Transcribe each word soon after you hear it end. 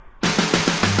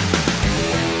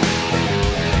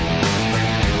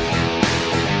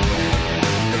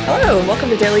Hello, and welcome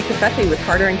to Daily Confetti with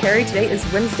Carter and Carrie. Today is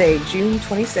Wednesday, June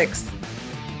 26th.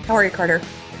 How are you, Carter?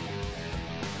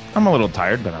 I'm a little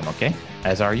tired, but I'm okay.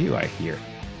 As are you, I hear.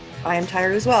 I am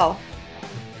tired as well.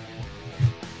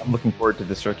 I'm looking forward to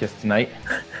the circus tonight.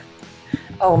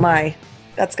 Oh my,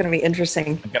 that's going to be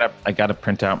interesting. I gotta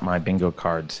print out my bingo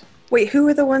cards. Wait, who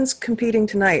are the ones competing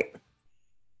tonight? Do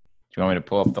you want me to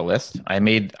pull up the list?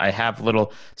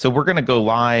 So we're gonna go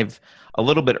live a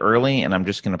little bit early, and I'm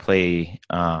just gonna play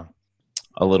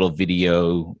a little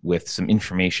video with some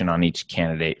information on each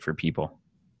candidate for people.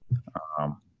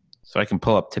 So I can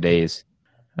pull up today's.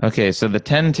 Okay, so the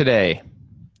 10 today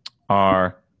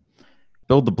are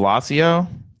Bill de Blasio,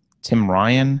 Tim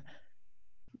Ryan,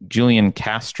 Julian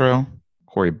Castro,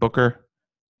 Cory Booker,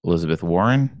 Elizabeth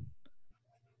Warren,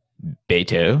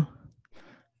 Beto,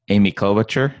 Amy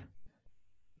Klobuchar,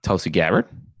 Tulsi Gabbard,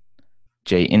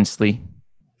 Jay Inslee,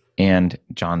 and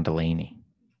John Delaney.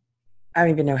 I don't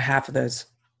even know half of those.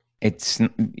 It's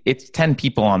 10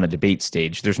 people on the debate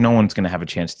stage. There's no one's going to have a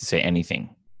chance to say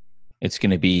anything. It's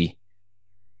going to be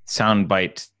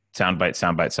soundbite. There's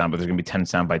going to be 10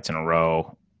 sound bites in a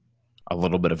row, a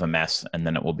little bit of a mess, and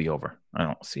then it will be over. I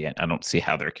don't see it. I don't see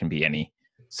how there can be any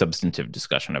substantive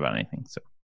discussion about anything. So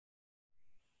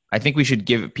I think we should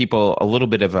give people a little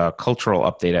bit of a cultural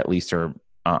update, at least, or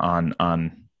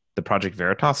on the Project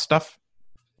Veritas stuff.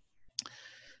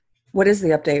 What is the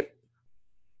update?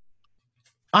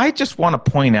 I just want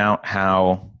to point out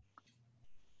how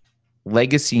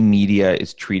legacy media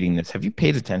is treating this. Have you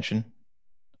paid attention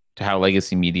to how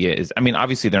legacy media is? I mean,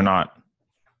 obviously they're not.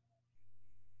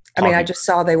 I just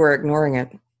saw they were ignoring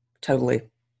it totally.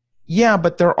 Yeah,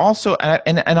 but they're also,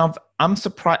 I'm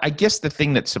surprised. I guess the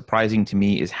thing that's surprising to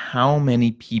me is how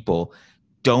many people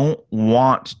don't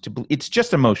want to. It's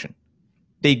just emotion.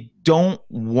 They don't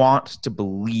want to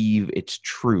believe it's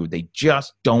true. They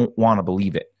just don't want to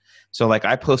believe it. So like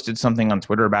I posted something on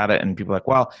Twitter about it and people are like,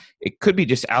 well, it could be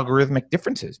just algorithmic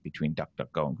differences between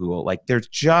DuckDuckGo and Google. Like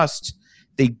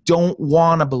they don't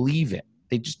want to believe it.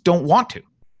 They just don't want to.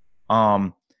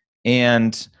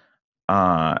 And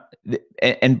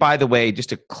by the way, just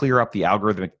to clear up the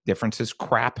algorithmic differences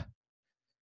crap,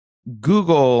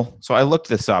 Google, so I looked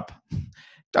this up.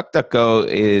 DuckDuckGo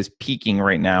is peaking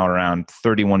right now around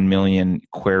 31 million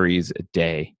queries a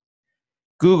day.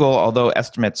 Google, although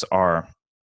estimates are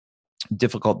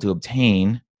difficult to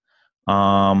obtain,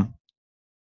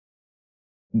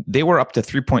 they were up to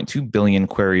 3.2 billion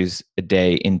queries a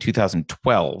day in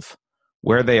 2012.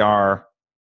 Where they are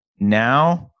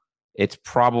now, it's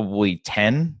probably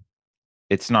 10.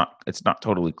 It's not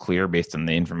totally clear based on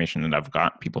the information that I've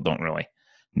got. People don't really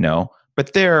know,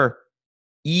 but they're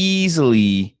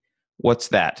easily, what's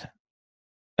that?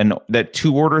 And that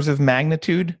 2 orders of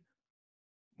magnitude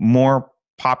more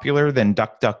popular than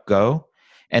DuckDuckGo.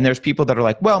 And there's people that are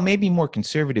like, well, maybe more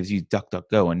conservatives use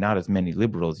DuckDuckGo and not as many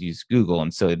liberals use Google.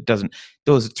 And so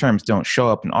those terms don't show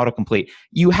up in autocomplete.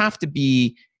 You have to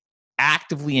be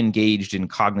actively engaged in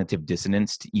cognitive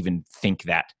dissonance to even think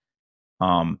that.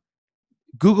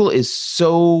 Google is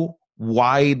so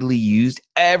widely used.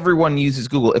 Everyone uses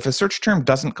Google. If a search term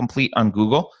doesn't complete on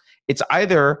Google, it's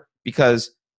either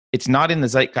because it's not in the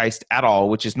zeitgeist at all,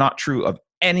 which is not true of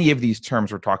any of these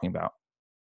terms we're talking about,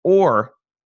 or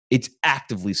it's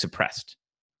actively suppressed.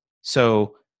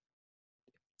 So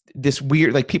this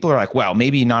weird, like people are like, well,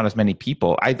 maybe not as many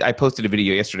people. I posted a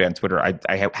video yesterday on Twitter.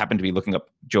 I happened to be looking up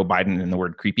Joe Biden and the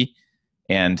word creepy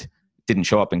and didn't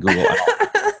show up in Google at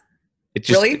all. It's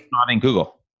just Really? not in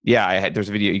Google. Yeah, there's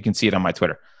a video. You can see it on my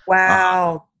Twitter.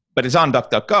 Wow. But it's on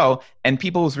DuckDuckGo. And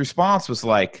people's response was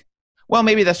like, well,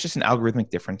 maybe that's just an algorithmic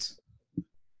difference.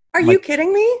 Are you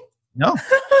kidding me? No.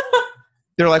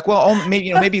 They're like, well,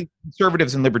 maybe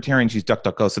conservatives and libertarians use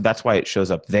DuckDuckGo, so that's why it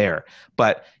shows up there.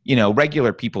 But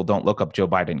regular people don't look up Joe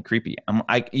Biden creepy.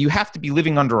 You have to be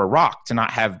living under a rock to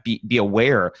not be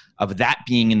aware of that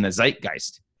being in the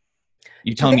zeitgeist.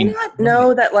 You tell me? Do they not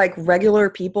know that like regular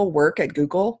people work at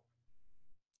Google?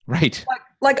 Right.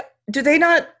 Like do they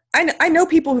not? I know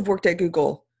people who've worked at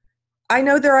Google. I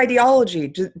know their ideology.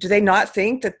 Do they not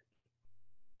think that?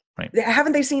 Right.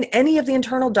 Haven't they seen any of the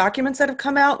internal documents that have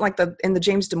come out, like in the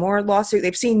James Damore lawsuit?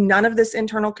 They've seen none of this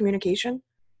internal communication?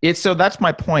 So that's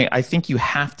my point. I think it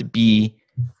has to be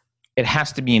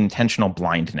intentional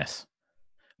blindness,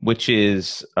 which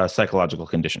is a psychological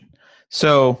condition.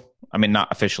 So, I mean, not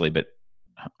officially, but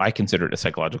I consider it a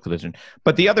psychological condition.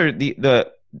 But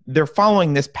they're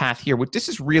following this path here. This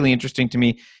is really interesting to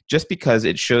me just because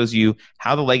it shows you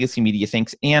how the legacy media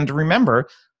thinks. And remember,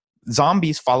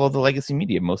 zombies follow the legacy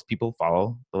media. Most people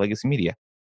follow the legacy media.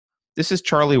 This is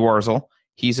Charlie Warzel.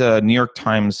 He's a New York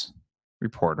Times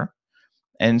reporter.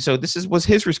 And so was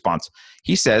his response.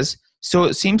 He says, so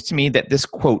it seems to me that this,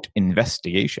 quote,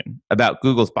 investigation about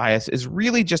Google's bias is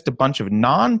really just a bunch of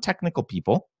non-technical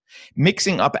people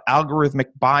mixing up algorithmic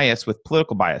bias with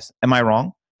political bias. Am I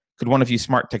wrong? Could one of you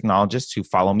smart technologists who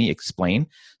follow me explain?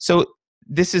 So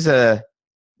this is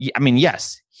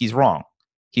yes, he's wrong.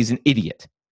 He's an idiot.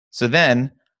 So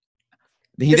then...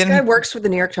 This guy works for the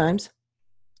New York Times?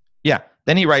 Yeah.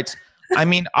 Then he writes, I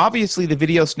mean, obviously the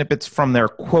video snippets from their,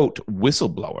 quote,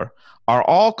 whistleblower are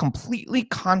all completely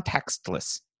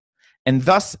contextless and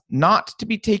thus not to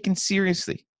be taken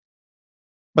seriously.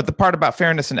 But the part about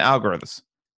fairness and algorithms,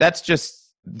 that's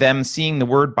just them seeing the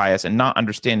word bias and not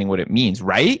understanding what it means,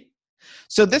 right?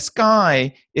 So this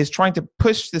guy is trying to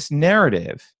push this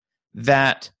narrative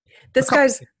that...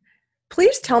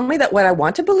 Please tell me that what I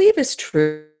want to believe is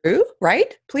true,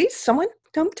 right? Please, someone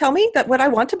tell me that what I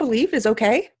want to believe is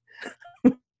okay.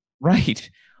 Right.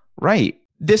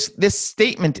 This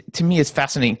statement to me is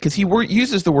fascinating because he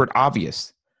uses the word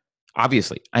obvious.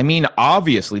 Obviously. I mean,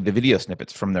 obviously the video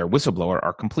snippets from their whistleblower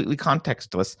are completely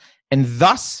contextless and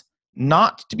thus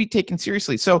not to be taken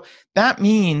seriously. So that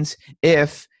means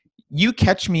if you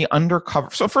catch me undercover...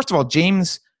 So first of all,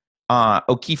 James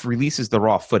O'Keefe releases the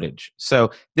raw footage.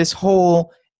 So this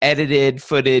whole edited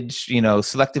footage,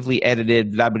 selectively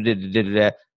edited, blah, blah, blah, blah, blah,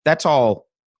 blah, that's all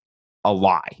a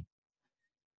lie.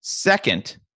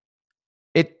 Second,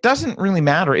 it doesn't really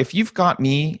matter if you've got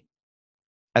me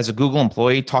as a Google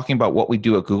employee talking about what we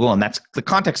do at Google, and the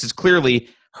context is clearly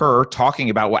her talking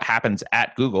about what happens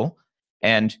at Google,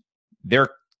 and they're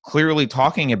clearly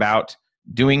talking about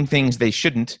doing things they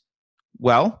shouldn't.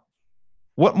 Well,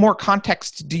 what more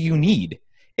context do you need?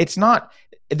 It's not,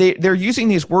 they're using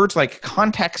these words like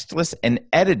contextless and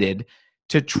edited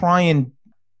to try and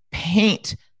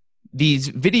paint these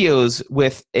videos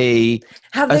with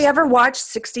Have they ever watched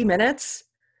 60 Minutes?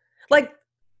 Like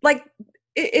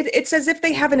it's as if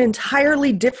they have an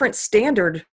entirely different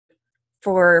standard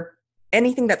for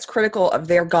anything that's critical of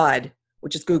their God,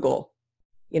 which is Google,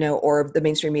 or the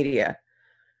mainstream media.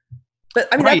 But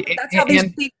I mean, right. That's how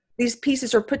these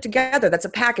pieces are put together. That's a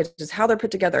package. Is how they're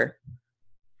put together.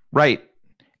 Right.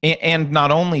 And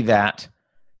not only that,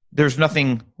 there is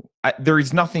nothing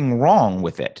wrong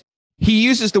with it. He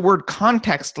uses the word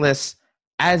contextless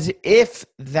as if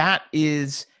that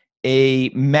is a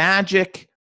magic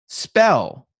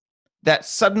spell that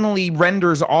suddenly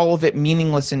renders all of it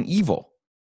meaningless and evil.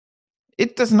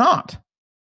 It does not.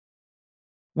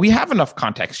 We have enough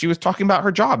context. She was talking about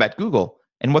her job at Google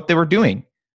and what they were doing.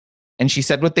 And she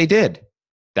said what they did.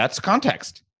 That's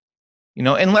context.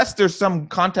 Unless there's some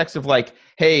context of like,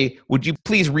 hey, would you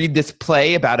please read this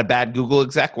play about a bad Google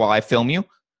exec while I film you?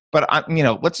 But,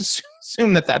 let's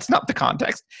assume that that's not the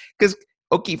context because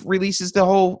O'Keefe releases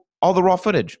all the raw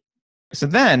footage. So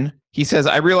then he says,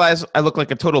 I realize I look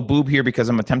like a total boob here because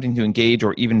I'm attempting to engage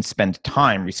or even spend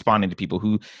time responding to people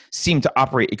who seem to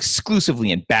operate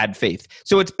exclusively in bad faith.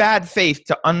 So it's bad faith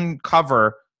to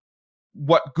uncover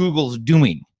what Google's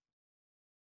doing.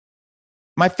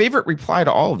 My favorite reply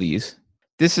to all of these,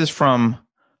 this is from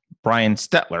Brian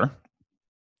Stetler.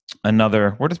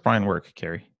 Where does Brian work,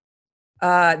 Carrie?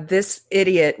 This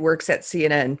idiot works at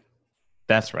CNN.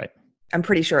 That's right. I'm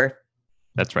pretty sure.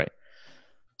 That's right.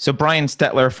 So Brian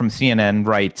Stetler from CNN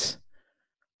writes,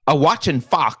 a watching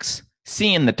Fox,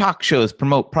 seeing the talk shows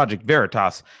promote Project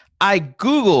Veritas, I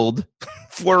Googled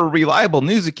for a reliable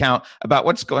news account about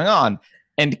what's going on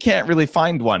and can't really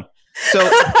find one. So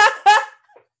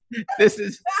it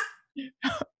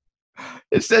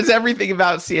says everything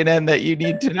about CNN that you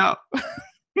need to know.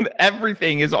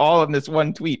 Everything is all in this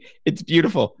one tweet. It's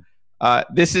beautiful.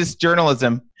 This is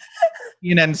journalism,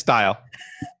 CNN style.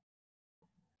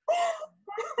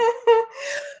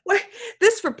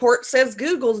 This report says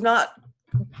Google's not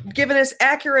giving us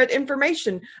accurate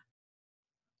information.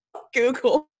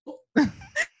 Google.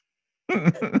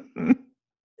 And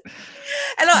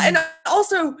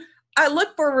also, I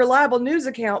look for a reliable news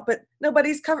account, but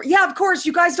nobody's covered. Yeah, of course,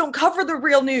 you guys don't cover the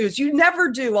real news. You never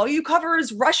do. All you cover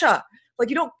is Russia.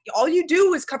 All you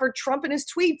do is cover Trump and his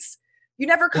tweets. You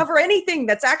never cover anything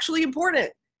that's actually important.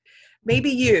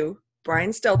 Maybe you, Brian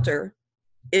Stelter,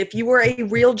 if you were a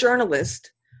real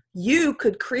journalist, you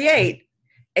could create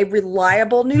a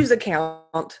reliable news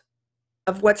account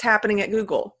of what's happening at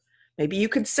Google. Maybe you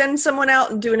could send someone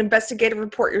out and do an investigative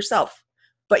report yourself,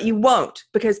 but you won't,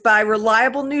 because by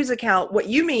reliable news account, what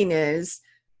you mean is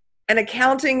an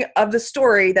accounting of the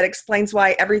story that explains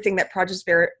why everything that Project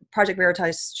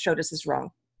Veritas showed us is wrong.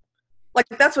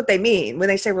 That's what they mean when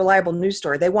they say reliable news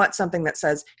story. They want something that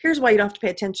says, here's why you don't have to pay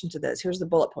attention to this. Here's the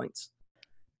bullet points.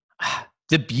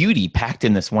 The beauty packed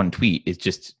in this one tweet is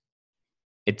just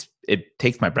it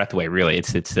takes my breath away. Really,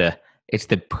 it's the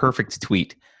perfect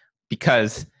tweet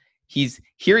because he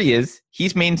is.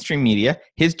 He's mainstream media.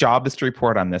 His job is to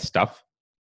report on this stuff,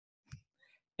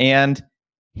 and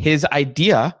his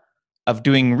idea of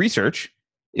doing research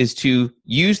is to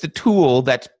use the tool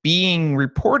that's being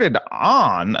reported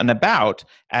on and about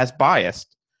as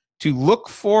biased to look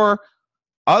for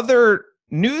other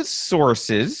news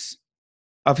sources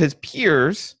of his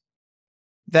peers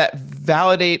that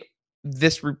validate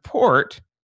this report,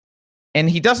 and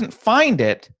he doesn't find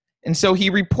it, and so he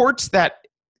reports that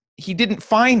he didn't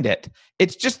find it.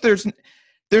 It's just there's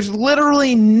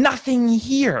literally nothing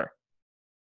here.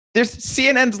 There's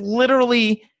CNN's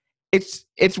literally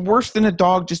it's worse than a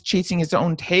dog just chasing its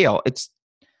own tail.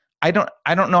 I don't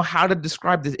know how to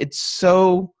describe this. He's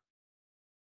so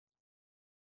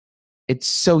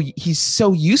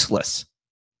useless.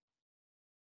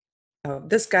 Oh,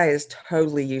 this guy is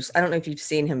totally useless. I don't know if you've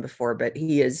seen him before, but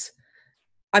he is.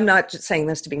 I'm not just saying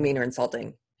this to be mean or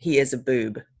insulting. He is a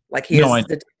boob. Like he is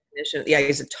the definition. Yeah,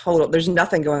 he's a total. There's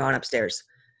nothing going on upstairs.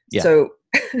 Yeah. So,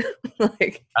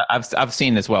 like, I've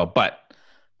seen as well, but.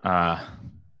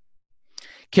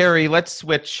 Carrie, let's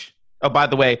switch. Oh, by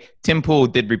the way, Tim Pool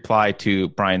did reply to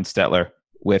Brian Stetler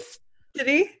with Did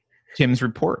he? Tim's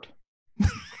report.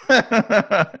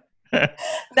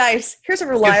 Nice. Here's a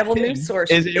reliable news source.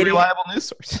 Is a reliable news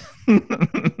source.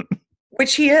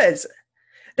 Which he is.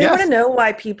 They want to know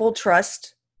why people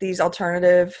trust these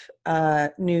alternative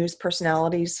news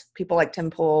personalities, people like Tim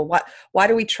Pool. Why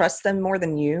do we trust them more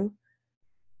than you?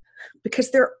 Because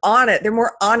they're on it. They're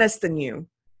more honest than you.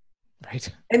 Right.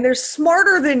 And they're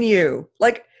smarter than you.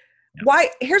 Like, why?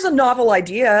 Here's a novel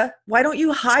idea. Why don't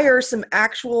you hire some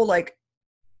actual, like,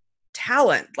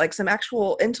 talent, like some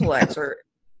actual intellects or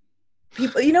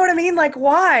people? You know what I mean? Like,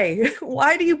 why?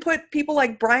 Why do you put people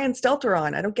like Brian Stelter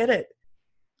on? I don't get it.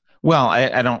 Well,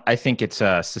 I think it's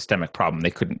a systemic problem.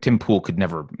 Tim Pool could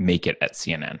never make it at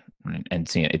CNN, and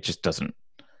CNN, it just doesn't.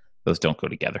 Those don't go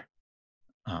together.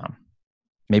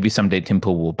 Maybe someday Tim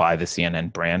Pool will buy the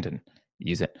CNN brand and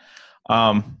use it.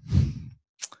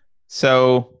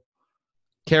 So,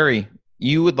 Carrie,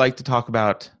 you would like to talk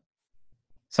about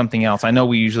something else. I know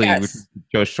we usually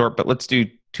go short, but let's do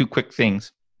two quick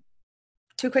things.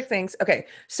 Okay.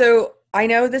 So I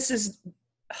know this is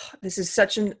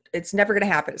it's never going to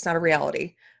happen. It's not a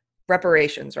reality.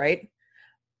 Reparations, right?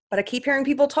 But I keep hearing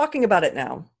people talking about it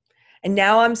now. And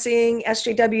now I'm seeing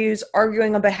SJWs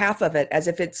arguing on behalf of it as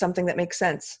if it's something that makes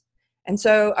sense. And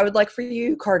so I would like for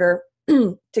you, Carter,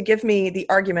 to give me the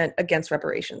argument against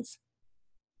reparations.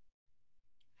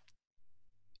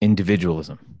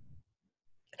 Individualism.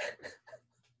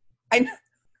 I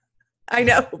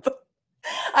know,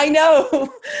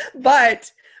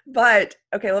 but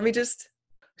okay, let me just.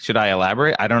 Should I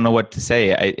elaborate? I don't know what to say.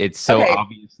 It's so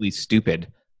obviously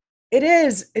stupid. It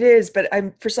is, but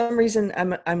for some reason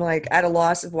I'm like at a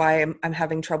loss of why I'm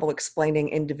having trouble explaining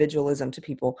individualism to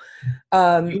people.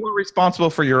 You are responsible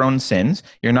for your own sins.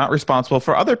 You're not responsible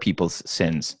for other people's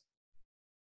sins.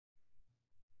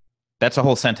 That's a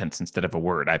whole sentence instead of a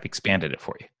word. I've expanded it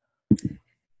for you.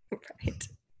 Right.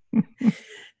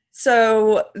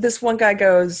 So this one guy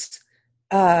goes,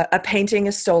 a painting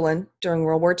is stolen during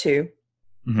World War II.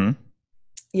 Mm-hmm.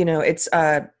 You know, it's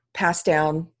passed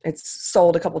down. It's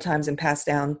sold a couple times and passed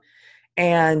down.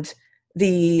 And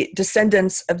the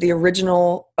descendants of the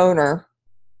original owner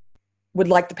would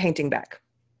like the painting back.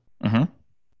 Mm-hmm.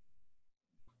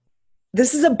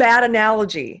 This is a bad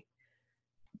analogy,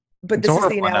 but this is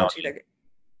the analogy.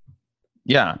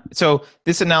 Yeah. So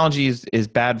this analogy is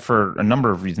bad for a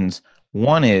number of reasons.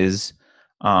 One is,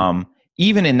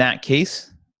 even in that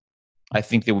case, I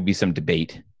think there would be some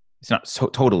debate. It's not so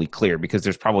totally clear because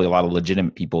there's probably a lot of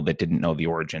legitimate people that didn't know the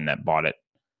origin that bought it,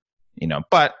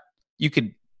 but you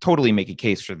could totally make a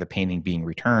case for the painting being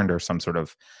returned or some sort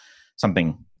of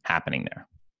something happening there.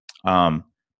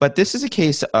 But this is a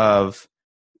case of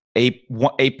a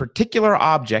particular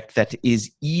object that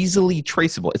is easily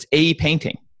traceable. It's a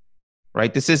painting,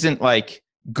 right? This isn't like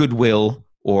Goodwill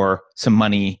or some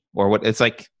money or what. It's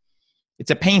like,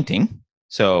 it's a painting.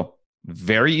 So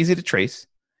very easy to trace.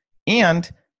 And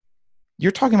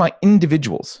you're talking about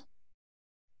individuals.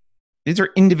 These are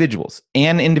individuals.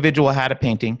 An individual had a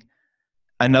painting.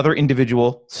 Another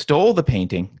individual stole the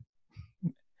painting.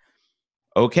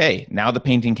 Okay, now the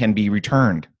painting can be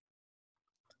returned.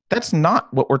 That's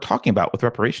not what we're talking about with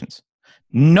reparations.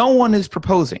 No one is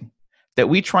proposing that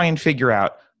we try and figure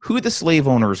out who the slave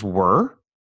owners were,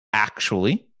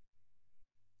 actually,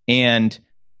 and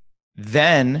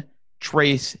then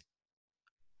trace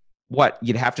what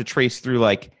you'd have to trace through,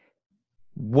 like,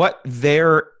 what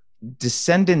their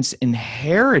descendants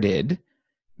inherited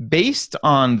based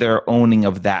on their owning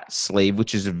of that slave,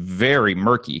 which is very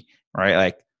murky, right?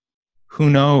 Like, who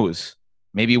knows?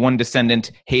 Maybe one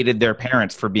descendant hated their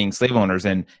parents for being slave owners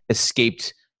and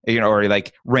escaped, or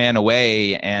like ran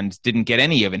away and didn't get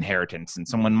any of inheritance. And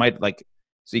someone might like,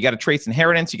 so you got to trace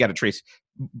inheritance, you got to trace,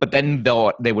 but then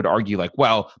they would argue like,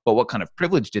 well, but what kind of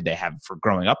privilege did they have for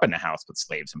growing up in a house with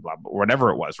slaves and blah, blah, whatever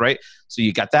it was, right? So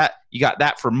you got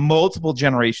that for multiple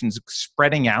generations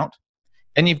spreading out.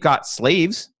 And you've got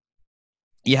slaves.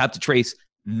 You have to trace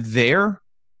their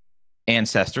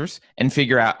ancestors and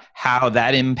figure out how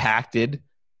that impacted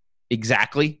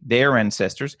exactly their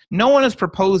ancestors. No one is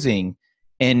proposing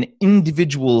an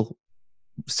individual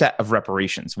set of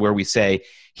reparations where we say,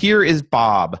 here is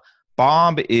Bob.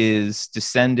 Bob is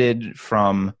descended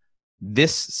from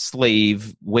this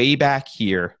slave way back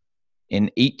here in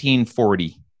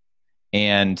 1840.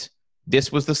 And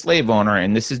this was the slave owner,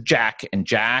 and this is Jack, and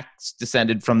Jack's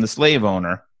descended from the slave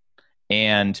owner.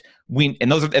 And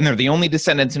they're the only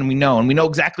descendants, and we know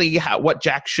exactly what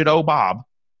Jack should owe Bob.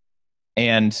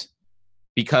 And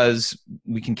because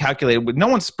we can calculate it, no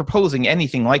one's proposing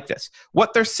anything like this.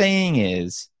 What they're saying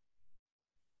is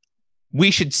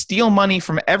we should steal money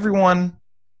from everyone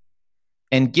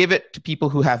and give it to people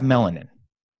who have melanin.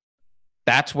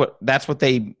 That's what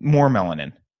more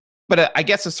melanin. But I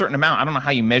guess a certain amount. I don't know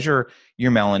how you measure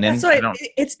your melanin.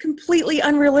 It's completely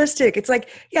unrealistic. It's like,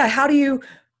 yeah,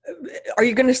 are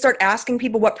you going to start asking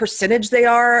people what percentage they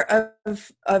are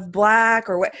of black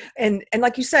or what? And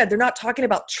like you said, they're not talking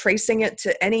about tracing it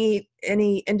to any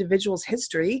individual's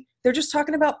history. They're just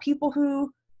talking about people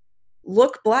who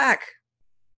look black,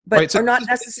 but right, so are not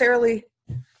necessarily.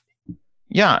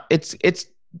 Yeah,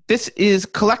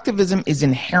 collectivism is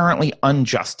inherently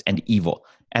unjust and evil.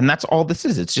 And that's all this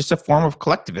is. It's just a form of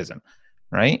collectivism,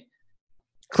 right?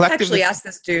 I actually asked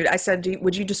this dude, I said,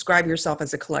 would you describe yourself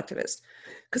as a collectivist?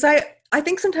 Because I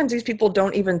think sometimes these people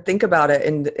don't even think about it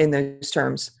in those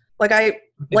terms. I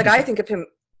think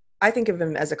of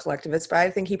him as a collectivist, but I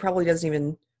think he probably doesn't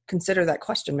even consider that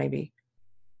question maybe.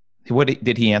 What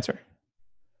did he answer?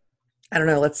 I don't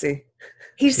know. Let's see.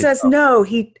 He says, no,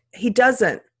 he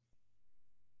doesn't.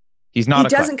 He's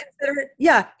not. He doesn't consider it.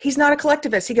 Yeah, he's not a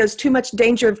collectivist. He goes, too much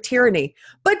danger of tyranny.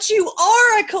 But you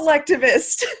are a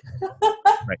collectivist.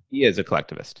 Right. He is a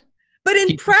collectivist. But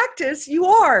in practice, you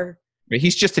are.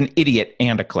 He's just an idiot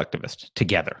and a collectivist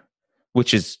together,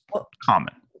 which is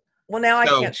common. Well, now I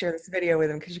can't share this video with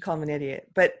him because you call him an idiot.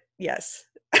 But yes.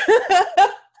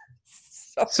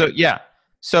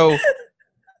 So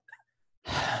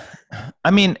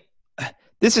I mean,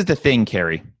 this is the thing,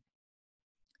 Carrie.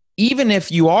 Even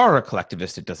if you are a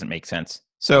collectivist, it doesn't make sense.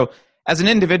 So as an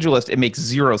individualist, it makes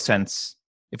zero sense.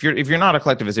 If you're not a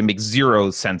collectivist, it makes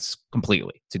zero sense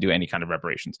completely to do any kind of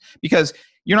reparations, because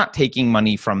you're not taking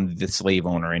money from the slave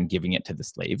owner and giving it to the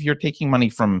slave. You're taking money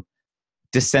from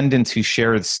descendants who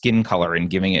share the skin color and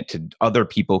giving it to other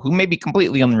people who may be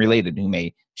completely unrelated, who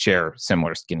may share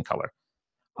similar skin color.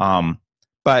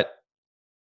 But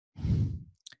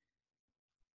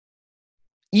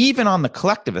even on the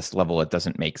collectivist level, it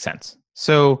doesn't make sense.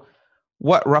 So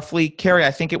what roughly, Carrie,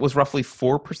 I think it was roughly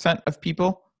 4% of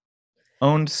people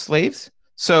owned slaves.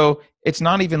 So it's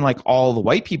not even like all the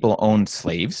white people owned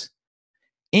slaves.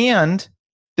 And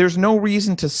there's no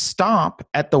reason to stop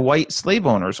at the white slave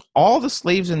owners. All the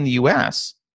slaves in the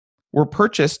U.S. were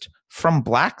purchased from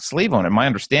black slave owners, my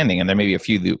understanding, and there may be a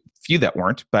few that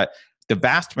weren't, but the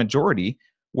vast majority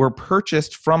were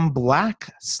purchased from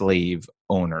black slave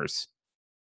owners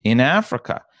in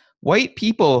Africa. White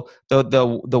people,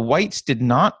 the whites did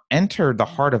not enter the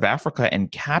heart of Africa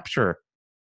and capture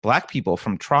black people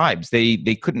from tribes. They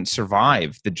couldn't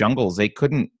survive the jungles.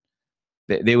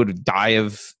 They would die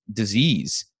of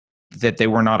disease that they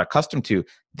were not accustomed to.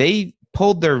 They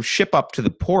pulled their ship up to the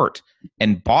port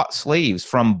and bought slaves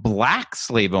from black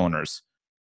slave owners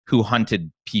who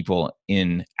hunted people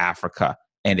in Africa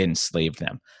and enslaved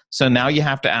them. So now you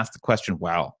have to ask the question,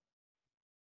 well,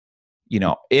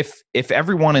 if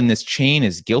everyone in this chain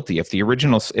is guilty, if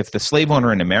the slave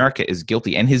owner in America is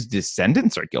guilty and his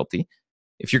descendants are guilty,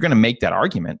 if you're going to make that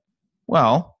argument,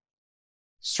 well,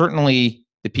 certainly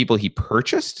the people he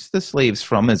purchased the slaves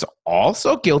from is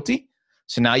also guilty.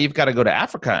 So now you've got to go to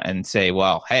Africa and say,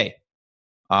 well, hey,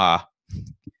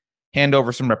 hand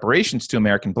over some reparations to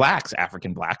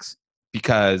African blacks,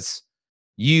 because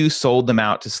you sold them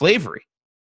out to slavery.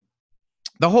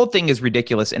 The whole thing is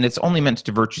ridiculous, and it's only meant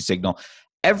to virtue signal.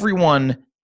 Everyone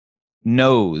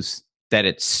knows that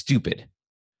it's stupid,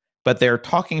 but they're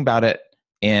talking about it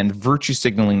and virtue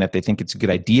signaling that they think it's a good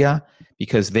idea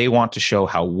because they want to show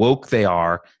how woke they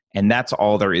are And that's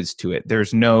all there is to it.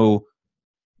 There's no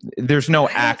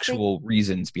think, actual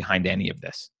reasons behind any of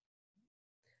this.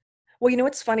 well, you know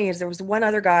what's funny is there was one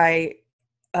other guy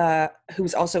who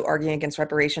was also arguing against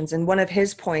reparations, and one of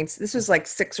his points, this was like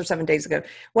 6 or 7 days ago,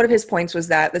 one of his points was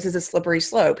that this is a slippery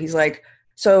slope. He's like,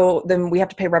 so then we have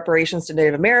to pay reparations to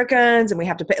Native Americans, and we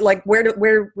have to pay, like, where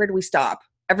do we stop?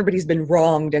 Everybody's been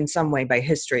wronged in some way by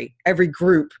history. Every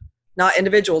group, not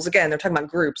individuals. Again, they're talking about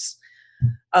groups.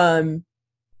 And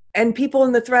people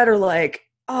in the thread are like,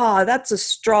 oh, that's a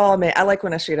straw man. I like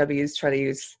when SJWs try to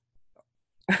use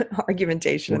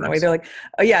argumentation in that way. They're like,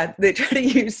 oh yeah, they try to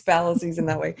use fallacies in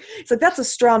that way. It's like, that's a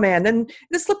straw man. Then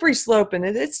the slippery slope, and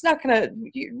it's not gonna,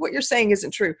 what you're saying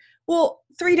isn't true. Well,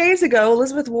 3 days ago,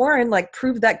 Elizabeth Warren like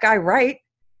proved that guy right.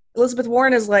 Elizabeth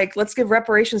Warren is like, let's give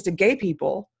reparations to gay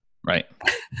people. Right.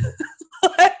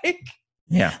 Like,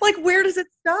 yeah. Like, where does it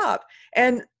stop?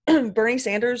 And Bernie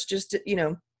Sanders just,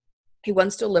 he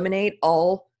wants to eliminate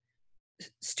all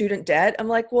student debt. I'm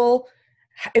like, well,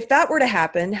 if that were to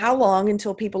happen, how long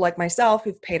until people like myself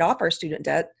who've paid off our student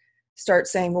debt start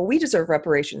saying, well, we deserve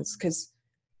reparations because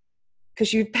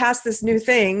you've passed this new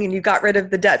thing and you got rid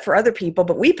of the debt for other people,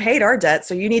 but we paid our debt,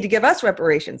 so you need to give us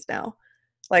reparations now.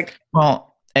 Like,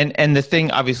 well, and the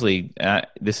thing, obviously, I'm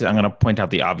going to point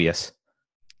out the obvious.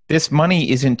 This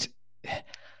money isn't.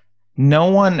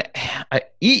 No one,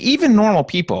 even normal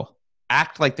people,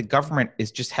 act like the government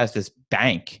just has this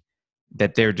bank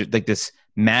that they're just like this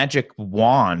magic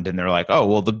wand, and they're like, oh,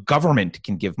 well, the government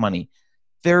can give money.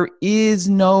 There is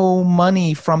no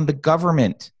money from the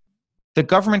government. The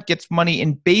government gets money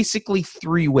in basically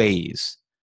 3 ways.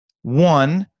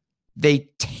 One, they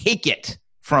take it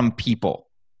from people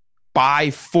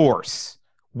by force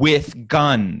with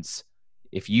guns.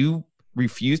 If you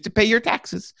refuse to pay your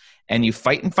taxes and you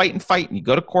fight and fight and fight and you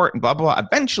go to court and blah, blah, blah,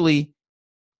 eventually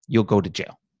you'll go to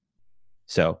jail.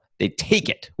 So they take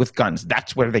it with guns.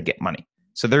 That's where they get money.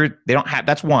 So they don't have,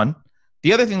 that's one.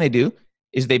 The other thing they do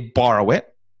is they borrow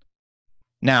it.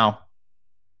 Now,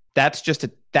 that's just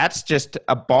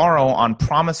a borrow on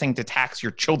promising to tax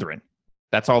your children.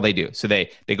 That's all they do. So they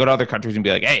go to other countries and be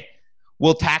like, hey,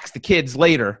 we'll tax the kids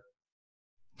later.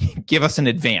 Give us an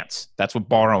advance. That's what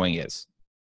borrowing is.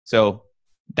 So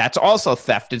that's also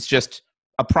theft. It's just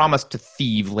a promise to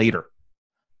thieve later.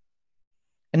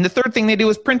 And the third thing they do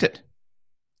is print it.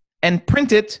 And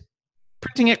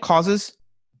printing it causes,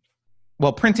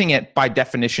 well, printing it by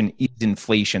definition is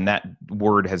inflation. That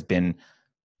word has been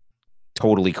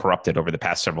totally corrupted over the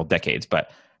past several decades. But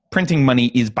printing money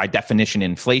is by definition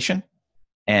inflation.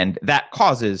 And that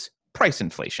causes price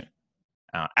inflation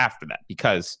after that.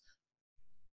 Because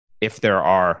if there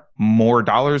are more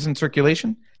dollars in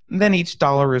circulation, then each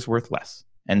dollar is worth less.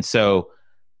 And so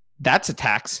that's a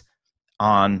tax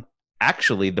on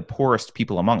actually the poorest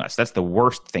people among us. That's the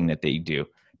worst thing that they do,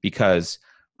 because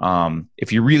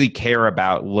if you really care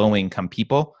about low-income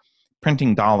people,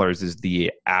 printing dollars is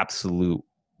the absolute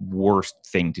worst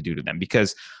thing to do to them.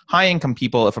 Because high-income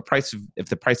people, if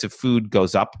the price of food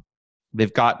goes up,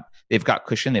 they've got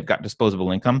cushion, they've got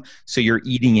disposable income, so you're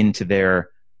eating into their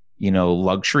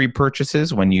luxury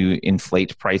purchases when you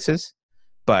inflate prices.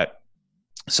 But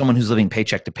someone who's living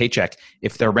paycheck to paycheck,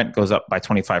 if their rent goes up by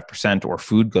 25% or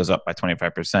food goes up by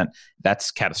 25%, that's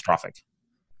catastrophic.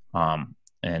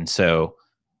 And so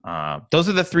those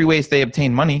are the 3 ways they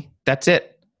obtain money. That's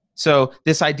it. So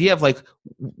this idea of like,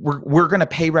 we're going to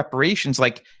pay reparations,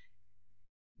 like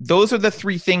those are the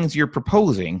 3 things you're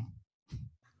proposing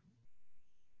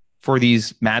for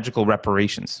these magical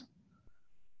reparations.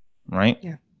 Right?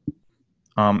 Yeah.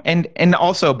 And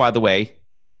also, by the way,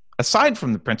 aside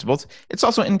from the principles, it's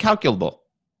also incalculable.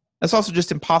 It's also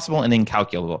just impossible and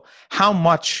incalculable. How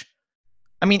much?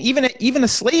 I mean, even a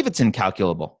slave, it's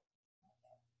incalculable.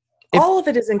 All of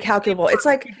it is incalculable. It's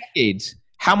like decades.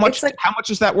 How much? Like, how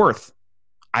much is that worth?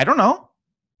 I don't know.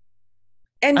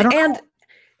 And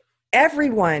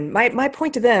everyone. My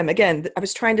point to them, again, I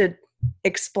was trying to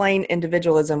explain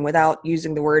individualism without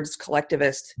using the words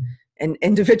collectivist and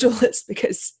individualist,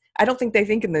 because I don't think they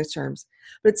think in those terms.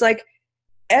 But it's like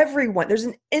everyone, there's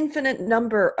an infinite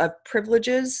number of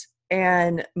privileges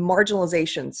and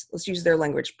marginalizations. Let's use their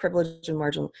language, privilege and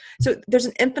marginal. So there's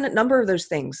an infinite number of those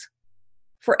things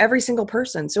for every single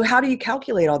person. So how do you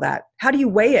calculate all that? How do you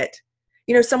weigh it?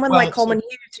 Someone like Coleman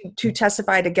Hughes, who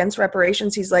testified against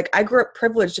reparations, he's like, I grew up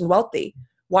privileged and wealthy.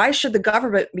 Why should the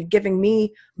government be giving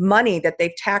me money that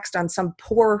they've taxed on some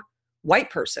poor white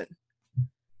person?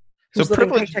 So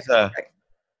privilege is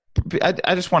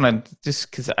I just want to,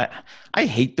 because I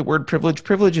hate the word privilege.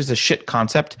 Privilege is a shit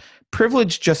concept.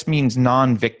 Privilege just means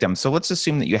non-victim. So let's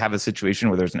assume that you have a situation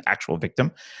where there's an actual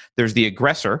victim. There's the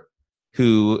aggressor,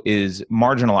 who is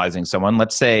marginalizing someone.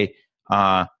 Let's say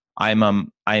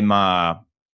I'm a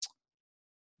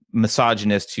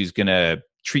misogynist who's going to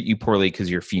treat you poorly because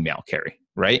you're female, Carrie,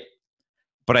 right?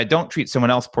 But I don't treat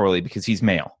someone else poorly because he's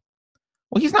male.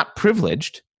 Well, he's not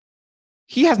privileged.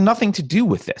 He has nothing to do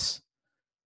with this.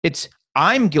 It's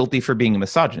I'm guilty for being a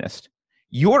misogynist.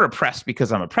 You're oppressed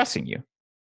because I'm oppressing you.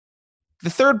 The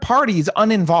third party is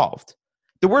uninvolved.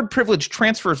 The word privilege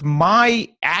transfers my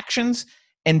actions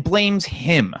and blames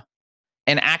him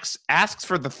and asks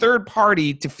for the third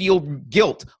party to feel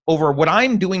guilt over what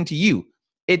I'm doing to you.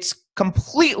 It's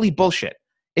completely bullshit.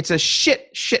 It's a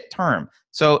shit term.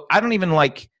 So I don't even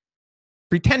like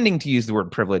pretending to use the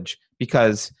word privilege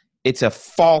because it's a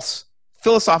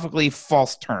philosophically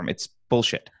false term. It's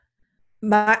bullshit.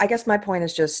 I guess my point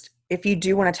is just, if you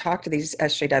do want to talk to these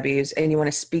SJWs and you want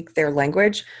to speak their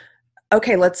language,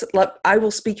 okay, I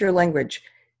will speak your language.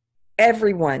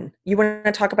 Everyone, you want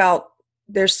to talk about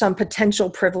there's some potential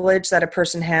privilege that a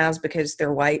person has because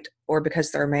they're white or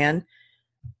because they're a man.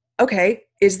 Okay,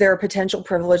 is there a potential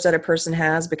privilege that a person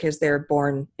has because they're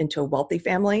born into a wealthy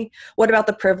family? What about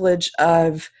the privilege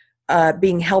of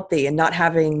being healthy and not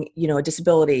having, a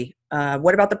disability?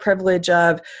 What about the privilege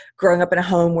of growing up in a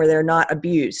home where they're not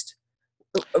abused?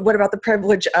 What about the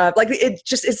privilege of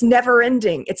it's never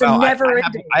ending. It's a never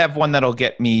ending. I have one that'll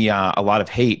get me a lot of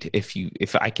hate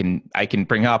if I can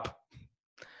bring up.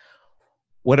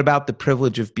 What about the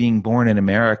privilege of being born in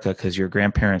America because your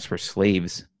grandparents were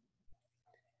slaves?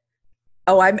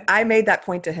 Oh, I made that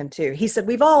point to him too. He said,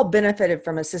 we've all benefited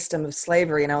from a system of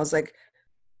slavery. And I was like,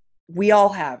 we all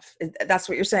have. That's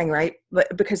what you're saying, right?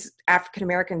 But because African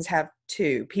Americans have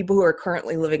too, people who are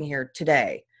currently living here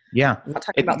today. Yeah. I'm not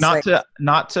talking about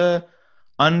not to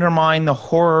undermine the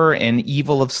horror and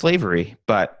evil of slavery,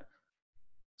 but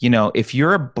if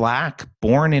you're a Black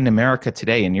born in America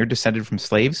today and you're descended from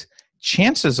slaves,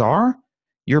 chances are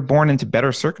you're born into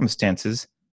better circumstances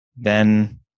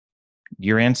than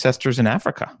your ancestors in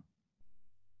Africa.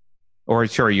 Or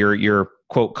sorry, your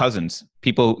quote cousins,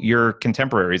 people, your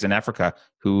contemporaries in Africa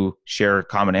who share a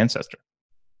common ancestor.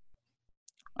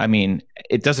 I mean,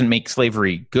 it doesn't make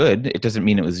slavery good. It doesn't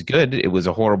mean it was good. It was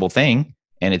a horrible thing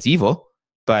and it's evil.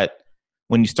 But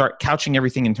when you start couching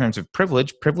everything in terms of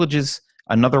privilege is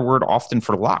another word often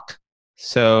for luck.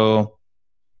 So.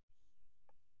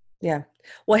 Yeah.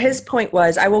 Well, his point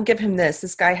was, I will give him this.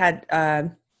 This guy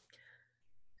had,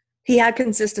 he had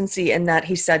consistency in that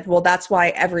he said, well, that's why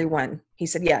everyone, he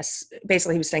said, yes.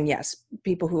 Basically, he was saying, yes,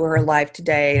 people who are alive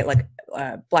today, like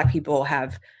Black people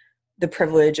have the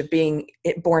privilege of being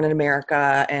born in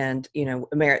America, and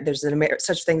there's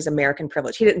such thing as American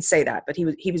privilege. He didn't say that, but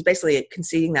he was basically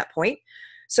conceding that point.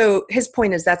 So his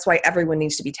point is that's why everyone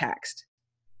needs to be taxed.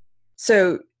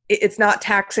 So it's not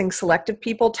taxing selective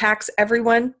people, tax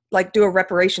everyone, like do a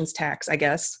reparations tax, I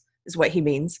guess, is what he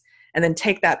means, and then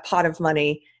take that pot of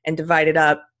money and divide it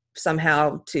up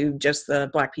somehow to just the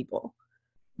Black people.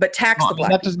 But tax the Black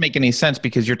people. That doesn't make any sense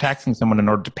because you're taxing someone in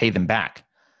order to pay them back.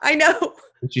 I know.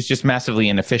 Which is just massively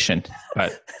inefficient.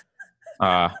 But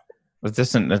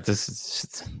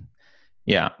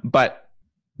yeah. But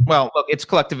well, look, it's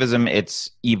collectivism, it's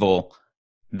evil.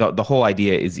 The whole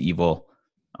idea is evil.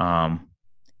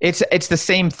 It's the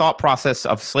same thought process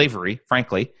of slavery,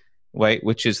 frankly, right?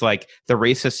 Which is like the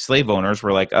racist slave owners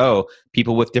were like, oh,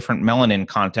 people with different melanin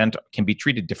content can be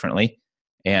treated differently,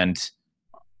 and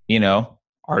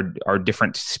are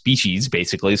different species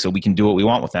basically, so we can do what we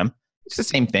want with them. It's the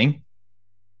same thing.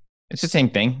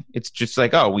 It's just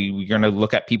like, oh, we're going to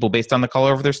look at people based on the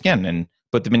color of their skin and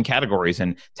put them in categories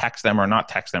and tax them or not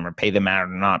tax them or pay them out or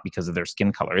not because of their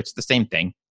skin color. It's the same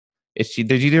thing. There's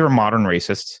either a modern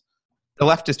racist. The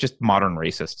left is just modern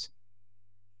racists.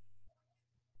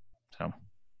 So,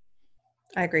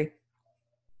 I agree.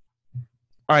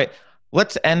 All right,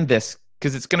 let's end this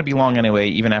because it's going to be long anyway,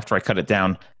 even after I cut it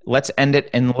down. Let's end it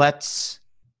and let's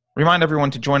remind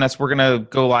everyone to join us. We're going to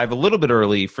go live a little bit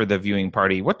early for the viewing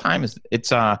party. What time is it?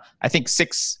 It's, I think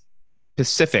 6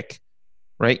 Pacific,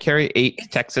 right, Carrie?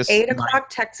 8 Texas. 8 o'clock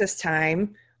Texas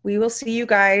time. We will see you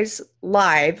guys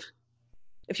live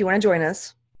if you want to join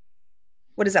us.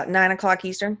 What is that, 9 o'clock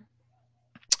Eastern?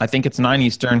 I think it's 9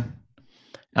 Eastern.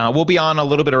 We'll be on a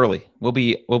little bit early. We'll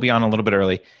be on a little bit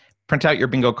early. Print out your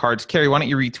bingo cards. Carrie, why don't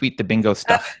you retweet the bingo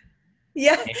stuff?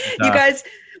 Yeah, and, you guys,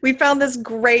 we found this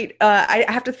great. I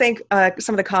have to thank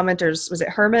some of the commenters. Was it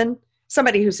Herman?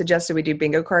 Somebody who suggested we do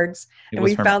bingo cards, and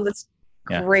we found this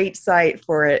great site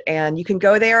for it. And you can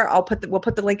go there. We'll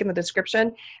put the link in the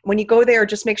description. When you go there,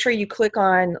 just make sure you click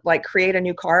on like create a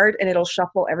new card, and it'll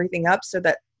shuffle everything up so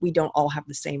that we don't all have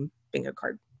the same bingo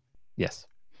card. Yes.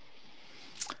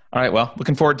 All right. Well,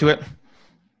 looking forward to it.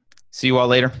 See you all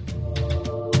later.